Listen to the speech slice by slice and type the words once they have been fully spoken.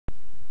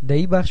در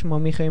این بخش ما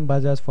میخوایم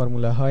بعضی از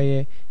فرموله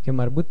های که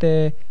مربوط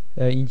به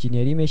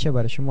انجنیری میشه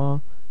برای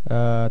شما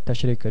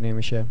تشریح کنیم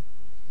میشه.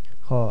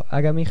 خب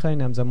اگر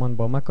میخواین همزمان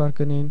با ما کار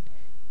کنین،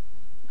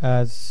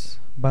 از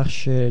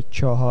بخش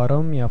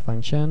 4 یا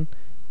فانکشن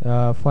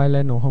فایل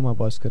 9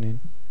 باز کنین.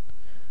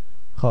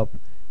 خب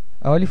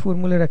اولی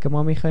فرموله را که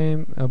ما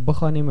میخوایم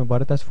بخوانیم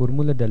عبارت از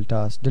فرمول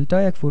دلتا است.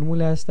 دلتا یک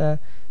فرمول است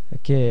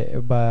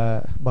که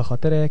به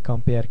خاطر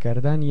کامپیر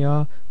کردن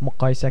یا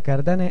مقایسه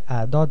کردن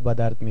اعداد به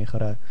درد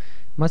میخوره.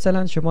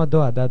 مثلا شما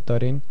دو عدد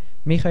دارین،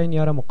 میخواین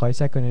یا را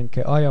مقایسه کنین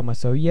که آیا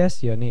مساوی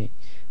است یا نه.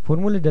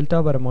 فرمول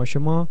دلتا برای ما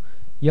شما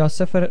یا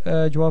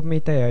 0 جواب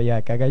میده یا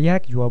 1. اگر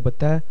 1 جواب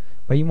بده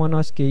به این معنی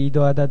است که این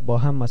دو عدد با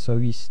هم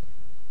مساوی است.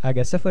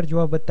 اگر 0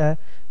 جواب بده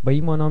به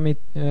این معنی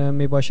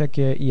می باشه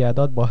که این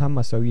اعداد با هم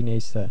مساوی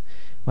نیست.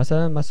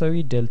 مثلا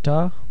مساوی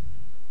دلتا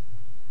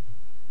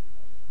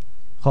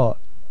خب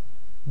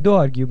دو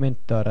آرگومنت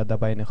داره در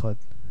بین خود،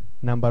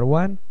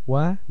 نمبر 1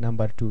 و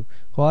نمبر 2.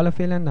 خب حالا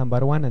فعلا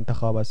نمبر 1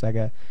 انتخاب است.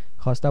 اگر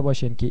خواسته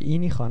باشین که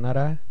اینی خانه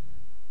را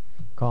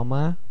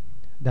کامه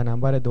در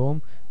نمبر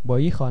دوم با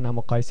این خانه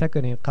مقایسه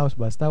کنین، قوس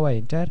بسته و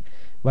انتر،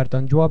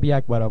 برتان جواب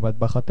 1 برآورد،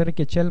 به خاطر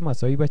که 40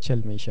 مساوی به 40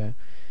 میشه.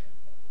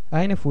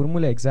 این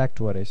فرمول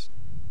اگزکت وار است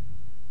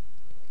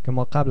که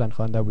ما قبلا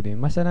خوانده بودیم.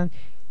 مثلا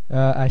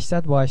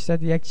 800 با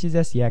 800 یک چیز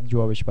است، 1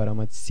 جوابش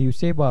برآمد.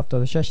 33 با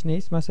 76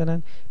 نیست،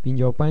 مثلا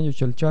 55 و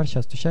 44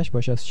 66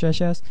 با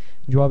 66 است،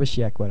 جوابش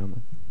 1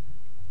 برآمد.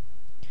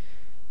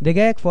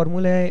 دیگه یک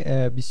فرمول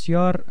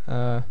بسیار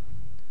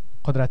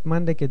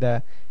قدرتمنده که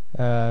در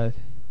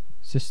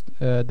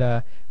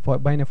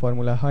بین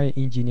فرموله های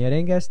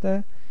انجینیرینگ است،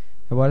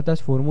 عبارت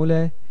از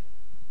فرمول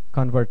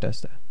کانورت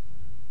است.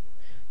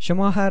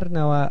 شما هر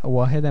نوع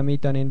واحد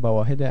میتونین با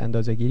واحد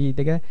اندازه‌گیری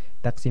دیگه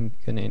تقسیم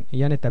کنین،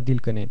 یعنی تبدیل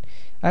کنین.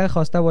 اگر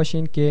خواسته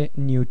باشین که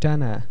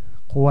نیوتن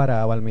قوه را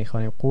اول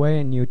میخوانیم، قوه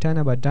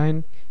نیوتن به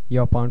داین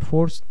یا پاوند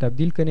فورس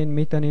تبدیل کنین،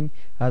 میتونین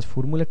از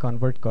فرمول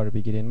کانورت کار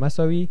بگیرین.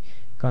 مساوی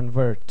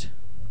کانورت.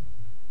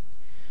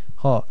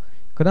 خب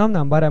کدام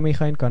نمبر را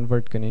میخواین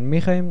کانورت کنین؟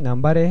 میخوایم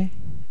نمبر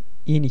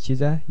اینی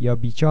چیزه یا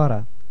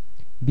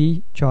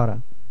B4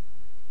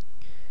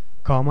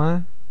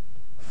 کاما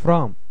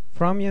فرام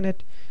یونیت.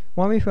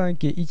 ما میفهمیم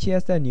که ای چی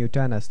است؟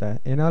 نیوتن است.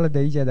 این حالا در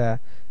اینجا در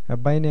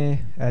بین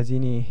از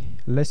اینی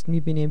لیست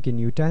میبینیم که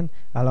نیوتن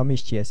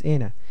علامش چی است؟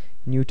 اینه.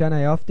 نیوتن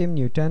یافتیم،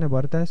 نیوتن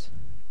عبارت است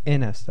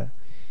این است.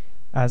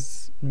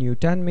 از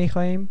نیوتن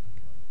میخوایم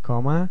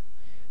کاما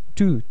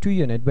 2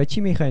 یونیت. با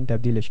چی میخوایم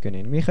تبدیلش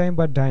کنیم؟ میخوایم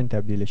با داین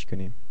تبدیلش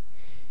کنیم.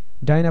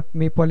 داین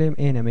میپالیم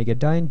اینه، میگه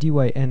داین دی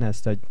وای ان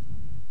است.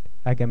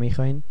 اگه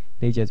میخواین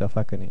دیگه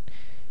اضافه کنین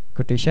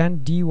کوتیشن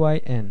دی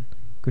وای ان،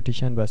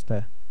 کوتیشن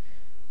بسته.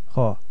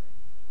 خب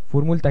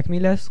فرمول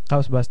تکمیل است،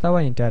 قوس بسته و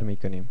انتر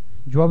میکنیم.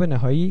 جواب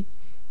نهایی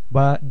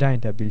با داین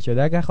تبدیل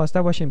شده. اگر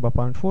خواسته باشین با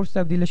پاوند فورس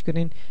تبدیلش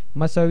کنین،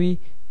 مساوی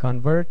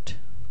کانورت.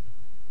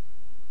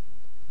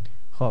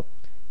 خب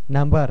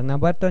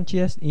نمبر تان چی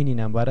است؟ اینی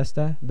نمبر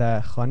است،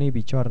 در خانه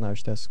B4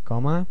 نوشته است.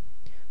 کاما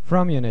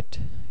فرام یونیت،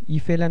 ای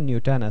فعلا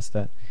نیوتن است.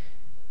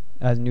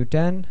 از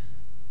نیوتن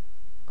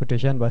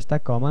کوتیشن بسته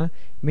کاما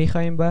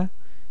میخوایم به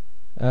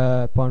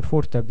پاوند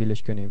فورس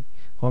تبدیلش کنیم.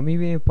 خب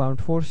میبینیم پاوند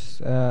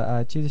فورس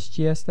چیزش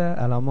چی است؟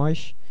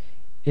 علامه‌اش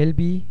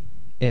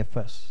LBF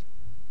است.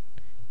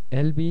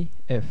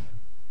 LBF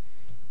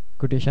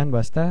کوتیشن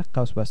بسته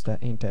قوس بسته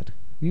انتر.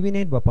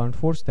 ببینید با پاوند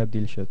فورس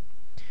تبدیل شد.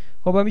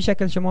 خب به این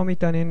شکل شما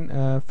میتونین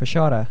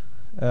فشار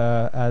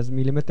از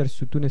میلیمتر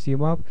ستون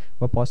سیماب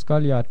و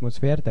پاسکال یا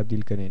اتمسفر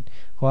تبدیل کنین.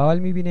 خب اول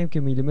میبینیم که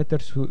میلیمتر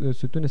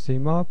ستون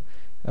سیماب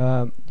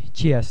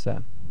چی است؟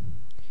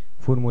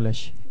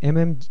 فرمولش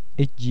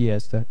mmHg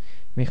است.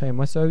 میخوایم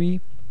مساوی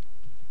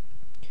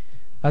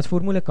از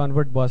فرمول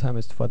کانورت باز هم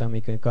استفاده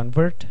میکنیم.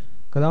 کانورت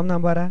کدام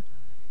نمبره؟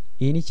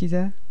 اینی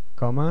چیزه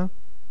کاما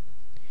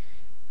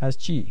از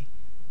چی؟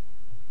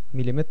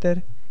 میلیمتر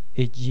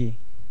HG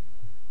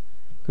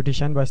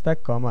کوتیشن بسته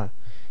کاما.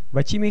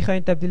 با چی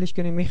میخوایم تبدیلش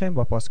کنیم؟ میخوایم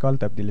با پاسکال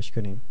تبدیلش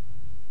کنیم.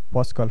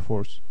 پاسکال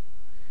فورس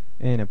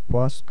اینه،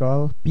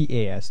 پاسکال PA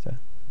است.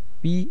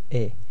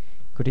 PA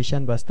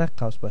کوتیشن بسته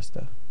قوس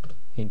بسته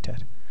انتر.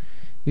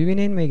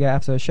 ببینین میگه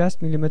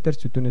 760 میلیمتر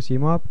ستون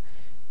سیماب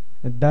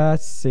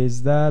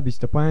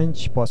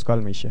 1325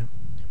 پاسکال میشه.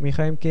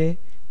 میخوایم که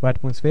با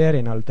اتمسفر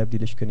این حال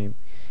تبدیلش کنیم.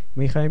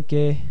 میخوایم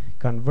که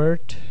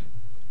کانورت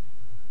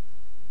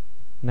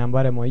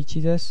نمبر ما ای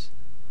چیز است؟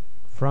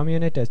 فرام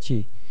یونیت از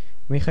چی؟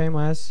 میخوایم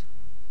از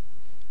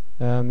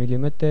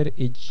میلیمتر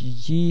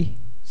HG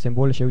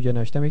سمبولش اوجا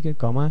نوشته میکنیم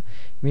کاما.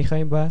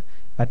 میخوایم با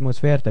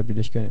اتمسفر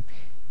تبدیلش کنیم.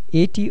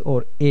 80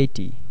 or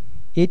 80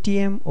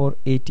 ATM or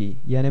 80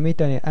 یعنی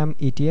میتونیم هم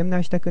ATM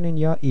نوشته کنین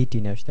یا 80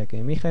 نوشته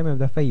کنین. میخوایم هم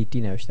دفعه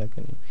 80 نوشته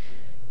کنیم.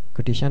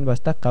 کوتیشن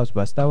بسته قوس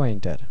بسته و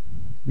انتر.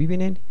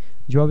 ببینین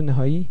جواب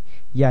نهایی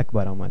 1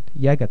 برآمد.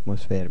 1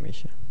 اتمسفر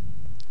میشه.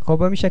 خب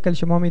به این شکل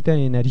شما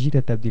میتونین انرژی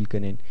را تبدیل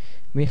کنین.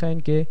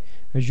 میخواین که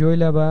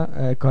جویل با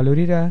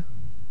کالری را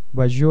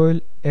با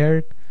جویل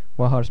ارگ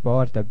و هارس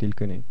پاور تبدیل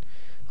کنین.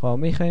 خب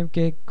میخوایم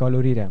که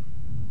کالری را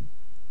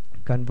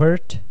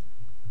کانورت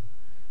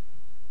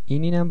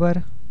اینی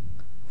نمبر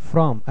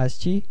from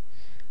از چی؟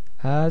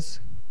 از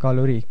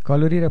کالوری.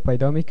 کالوری را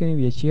پیدا میکنیم.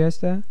 یه چی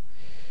هسته؟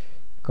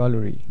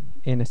 کالوری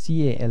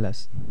NaCl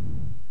است.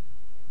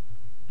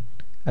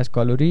 از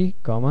کالوری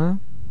کاما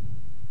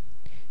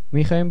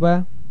میخوایم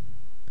با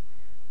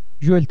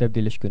جول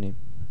تبدیلش کنیم.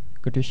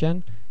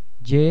 کوتیشن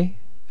جی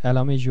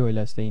علامه جول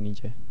است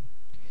اینجا.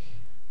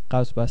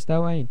 قوس بسته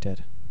و انتر.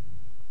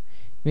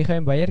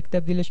 میخوایم با یک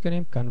تبدیلش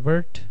کنیم.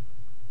 convert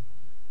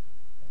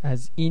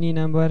از اینی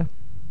نمبر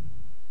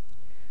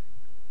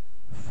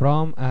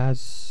from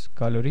از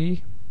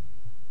کالوری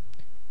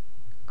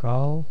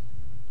کال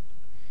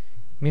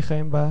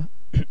میخوایم با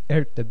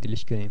ارگ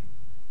تبدیلش کنیم.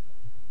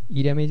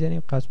 ایره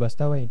میزنیم قوس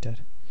بسته و انتر.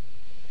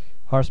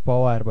 هارس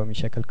پاور با می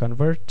شکل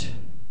convert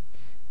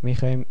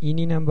میخوایم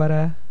اینی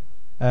نمبر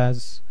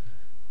از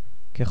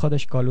که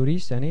خودش کالوری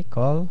است یعنی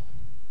کال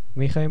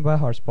میخوایم با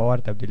هارس پاور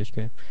تبدیلش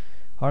کنیم.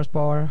 هارس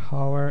پاور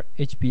هاور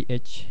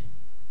HPH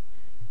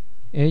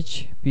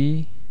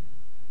HPPH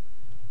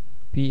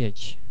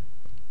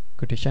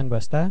کوتیشن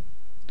بسته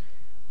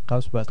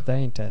قوس بسته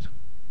انتر.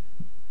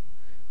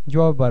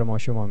 جواب بر ما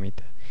شما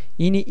میده.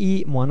 اینی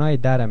ای مانای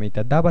در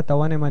میده. ده به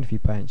توان منفی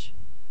 5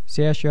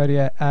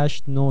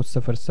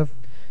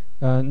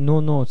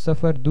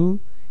 3.8902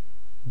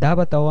 ده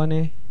به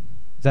توان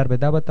ضرب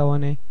ده به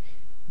توان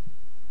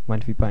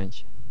منفی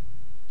 5.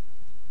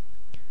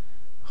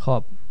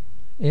 خب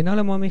این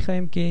حال ما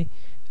میخوایم که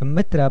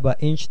متر با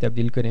اینچ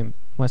تبدیل کنیم.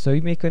 مساوی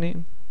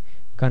میکنیم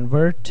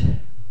convert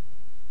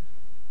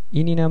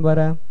اینی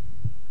نمبر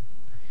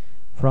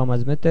from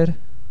از متر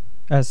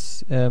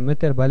از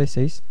متر بله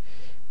سیست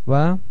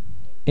و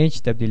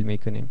اینچ تبدیل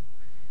میکنیم.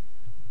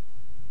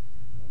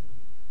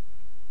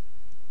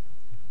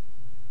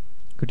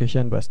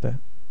 کوتیشن بسته.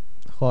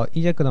 خب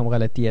اینجا کدام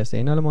غلطی است؟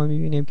 این حال ما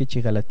میبینیم که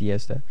چی غلطی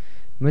است.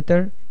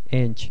 متر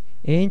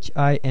اینچ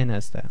آی ان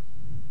است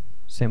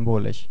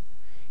سمبولش.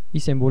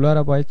 این سمبول ها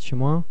را باید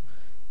شما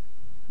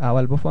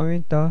اول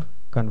بفهمید تا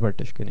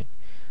کنورتش کنید.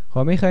 خب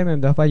میخوایم این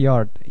دفعه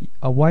یارد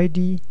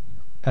وایدی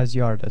از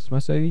یارد است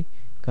مساوی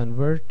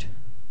convert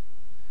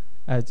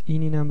از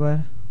اینی نمبر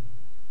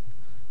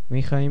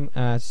میخوایم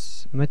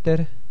از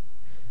متر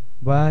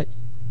با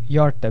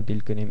یارد تبدیل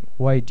کنیم.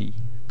 وایدی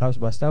قوس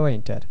بسته و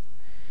انتر.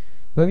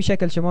 به این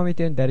شکل شما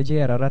میتونید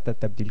درجه حرارت را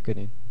تبدیل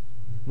کنید.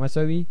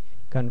 مساوی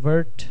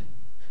convert.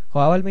 خب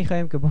اول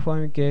میخوایم که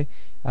بفهمیم که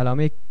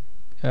علامه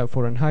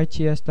فارنهایت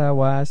چی است و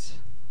از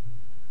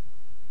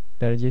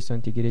درجه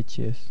سانتیگراد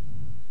چی است.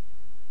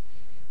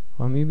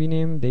 خب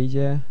میبینیم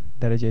دیجا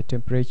درجه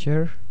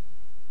تمپریچر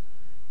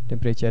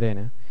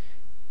اینه.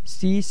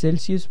 C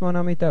سلسیوس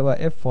مانامیته و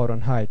F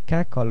فارنهایت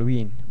که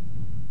کالوین.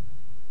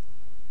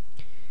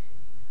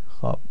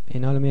 خب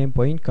این حالا میایم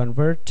پایین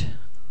convert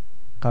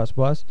قوس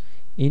باز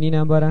اینی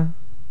نمبر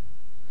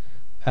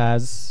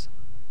از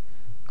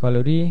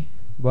کالوری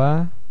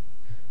با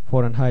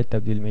فارنهایت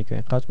تبدیل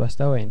میکنیم. قوس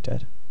بسته و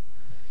انتر.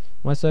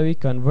 مساوی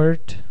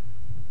convert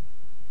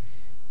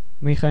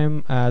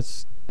میخوایم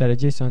از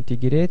درجه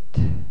سانتیگراد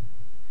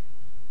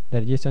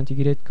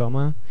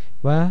کاما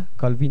و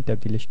کالوین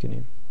تبدیلش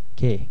کنیم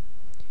که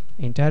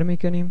انتر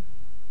میکنیم.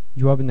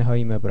 جواب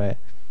نهایی مبرای.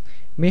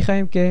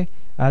 میخوایم که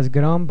از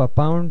گرام به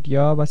پاوند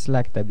یا به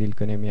سلک تبدیل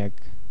کنیم. یک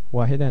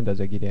واحد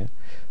اندازه گیری.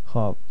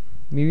 خب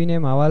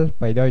میبینیم اول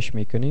پیدایش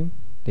میکنیم.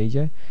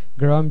 دیجا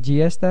گرام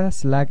جی است،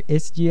 سلک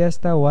اس جی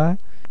است و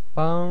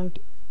پاوند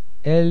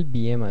ال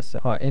بی ام است.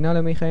 ها این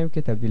حالا میخوایم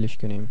که تبدیلش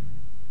کنیم.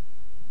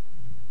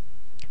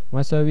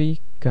 مساوی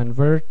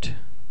convert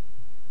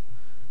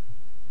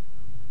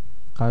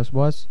قوس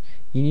باز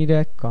اینی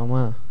را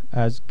کاما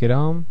از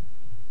گرام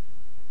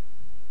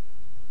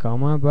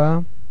کاما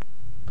با.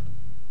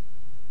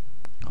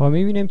 ها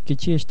میبینیم که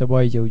چی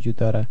اشتباهی وجود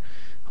داره.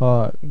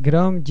 ها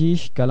گرام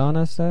جیش کلان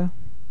است،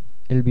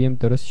 ال بی ام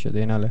درست شده.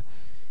 این حالا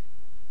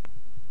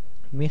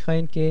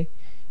میخواین که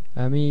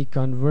امی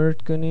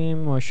کنورت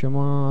کنیم و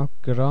شما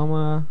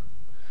گرام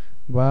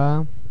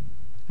با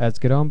از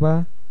گرام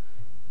با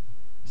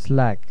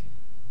سلک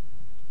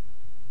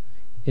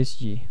اس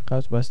جی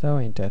قوس بسته و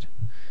انتر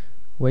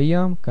و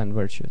ایام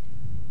کنورت شد.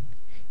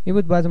 این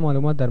بود بعض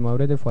معلومات در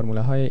مورد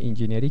فرموله های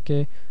انجنیری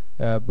که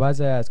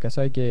بعض از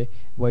کسایی که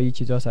با این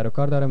چیزا سر و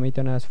کار داره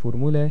میتونه از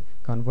فرمول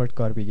کنورت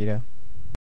کار بگیره.